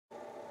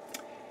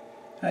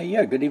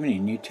Yeah, good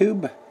evening,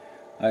 YouTube.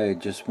 I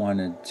just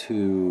wanted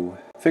to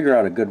figure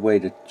out a good way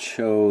to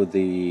show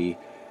the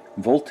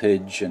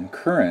voltage and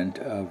current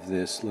of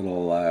this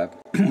little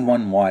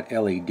 1 watt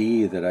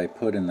LED that I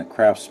put in the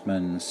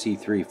Craftsman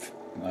C3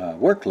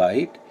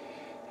 Worklight.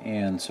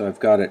 And so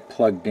I've got it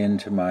plugged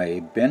into my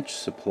bench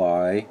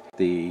supply.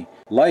 The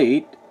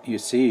light you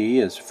see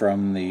is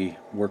from the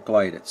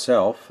Worklight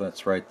itself.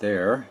 That's right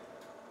there.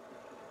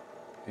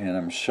 And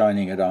I'm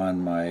shining it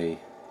on my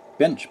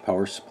bench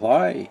power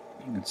supply.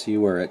 You can see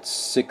where it's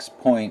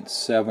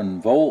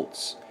 6.7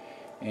 volts,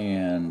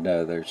 and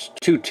there's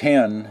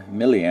 210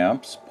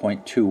 milliamps,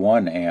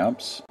 0.21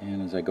 amps.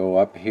 And as I go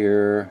up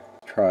here,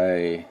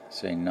 try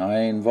say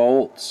 9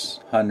 volts,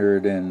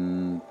 100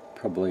 and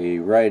probably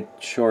right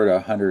short of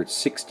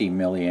 160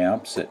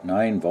 milliamps at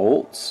 9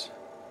 volts.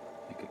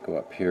 I could go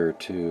up here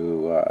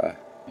to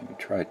maybe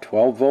try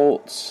 12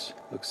 volts.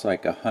 Looks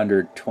like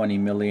 120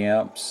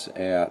 milliamps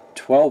at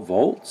 12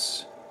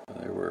 volts.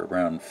 There were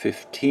around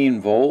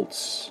 15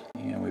 volts,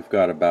 and we've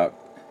got about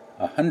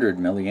 100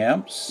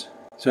 milliamps.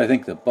 So I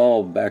think the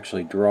bulb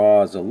actually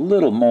draws a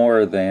little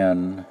more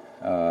than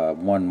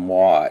 1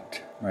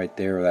 watt. Right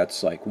there,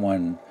 that's like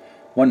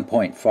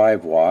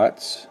 1.5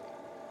 watts.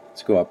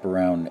 Let's go up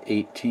around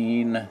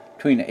between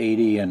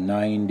 80 and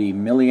 90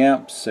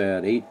 milliamps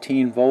at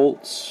 18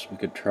 volts. We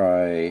could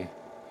try,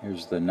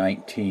 here's the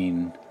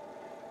 19,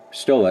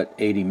 still at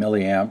 80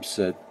 milliamps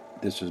at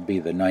this would be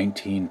the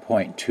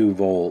 19.2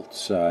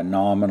 volts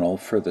nominal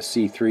for the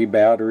C3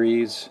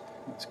 batteries.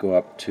 Let's go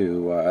up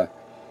to,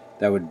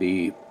 that would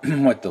be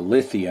with the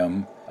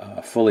lithium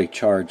fully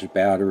charged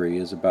battery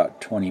is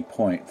about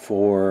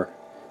 20.4,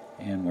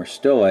 and we're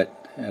still at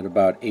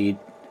about 80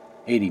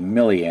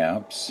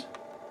 milliamps.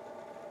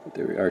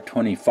 There are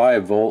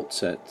 25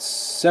 volts at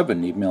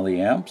 70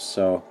 milliamps,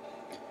 so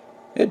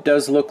it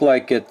does look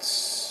like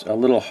it's a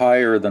little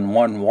higher than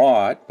 1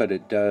 watt, but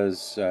it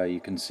does, you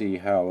can see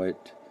how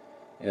it,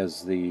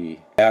 as the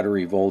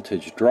battery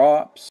voltage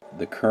drops,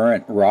 the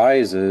current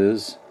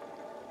rises,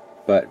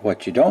 but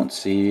what you don't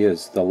see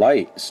is the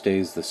light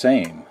stays the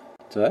same.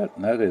 So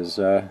that is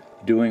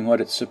doing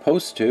what it's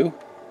supposed to.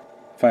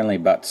 Finally,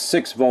 about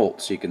 6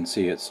 volts, you can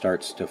see it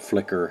starts to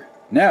flicker.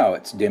 Now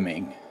it's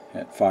dimming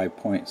at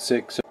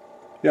 5.6.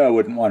 Yeah, I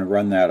wouldn't want to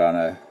run that on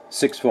a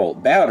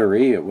 6-volt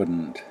battery. It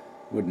wouldn't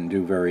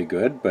do very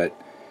good, but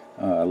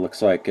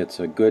looks like it's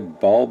a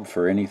good bulb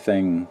for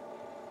anything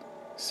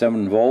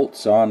 7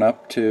 volts on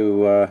up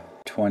to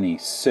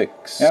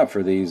 26. Yeah,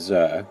 for these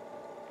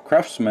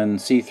Craftsman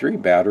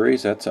C3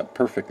 batteries, that's a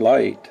perfect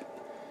light.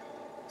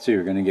 So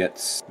you're going to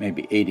get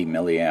maybe 80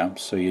 milliamps,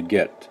 so you'd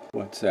get,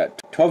 what's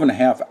that,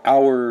 12.5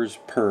 hours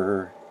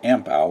per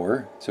amp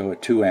hour. So a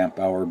 2 amp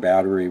hour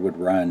battery would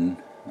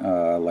run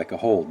like a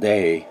whole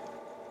day.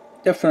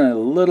 Definitely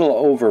a little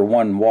over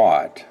 1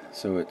 watt,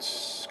 so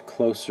it's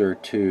closer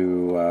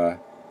to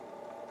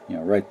you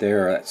know, right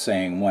there, that's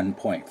saying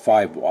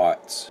 1.5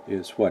 watts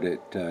is what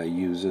it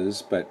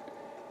uses, but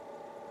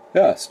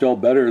yeah, still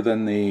better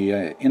than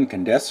the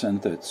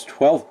incandescent that's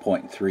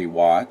 12.3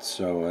 watts,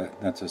 so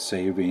that's a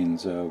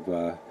savings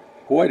of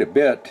quite a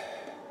bit,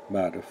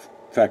 about a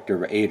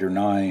factor of 8 or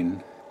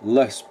 9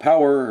 less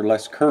power or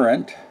less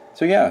current.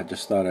 So yeah, I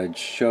just thought I'd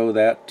show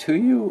that to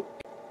you.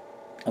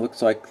 It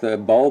looks like the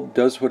bulb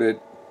does what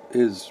it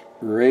is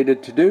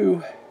rated to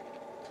do,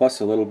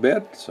 plus a little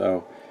bit,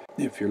 so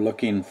if you're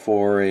looking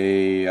for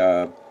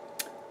a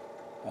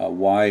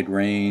wide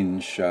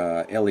range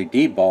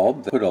LED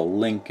bulb, put a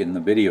link in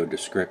the video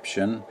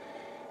description,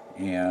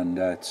 and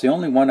it's the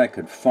only one I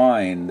could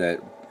find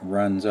that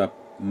runs up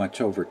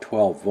much over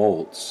 12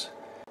 volts.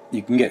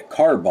 You can get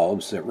car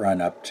bulbs that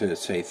run up to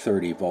say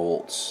 30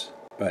 volts,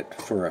 but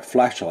for a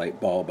flashlight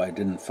bulb I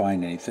didn't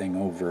find anything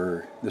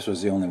over, this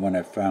was the only one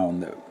I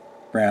found that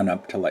ran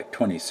up to like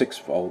 26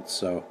 volts.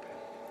 So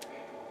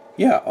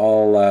yeah,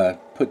 I'll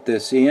put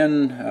this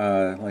in,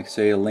 like I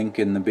say, a link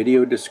in the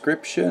video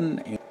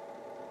description.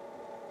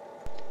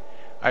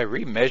 I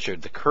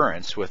remeasured the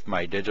currents with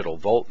my digital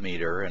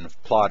voltmeter and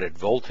have plotted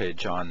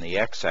voltage on the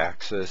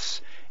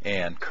x-axis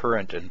and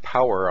current and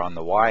power on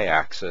the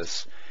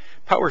y-axis.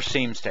 Power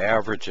seems to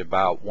average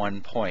about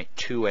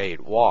 1.28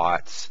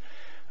 watts.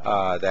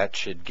 That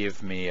should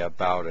give me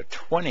about a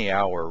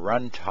 20-hour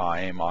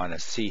runtime on a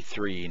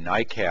C3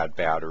 NiCad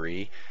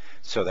battery.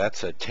 So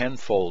that's a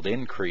 10-fold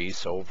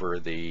increase over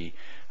the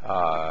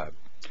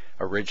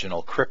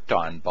original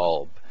Krypton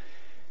bulb.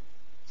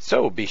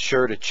 So be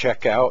sure to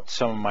check out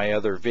some of my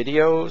other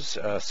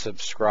videos,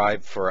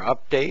 subscribe for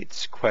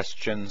updates.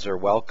 Questions are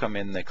welcome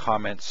in the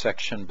comments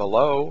section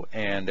below,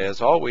 and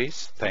as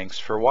always, thanks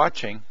for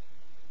watching.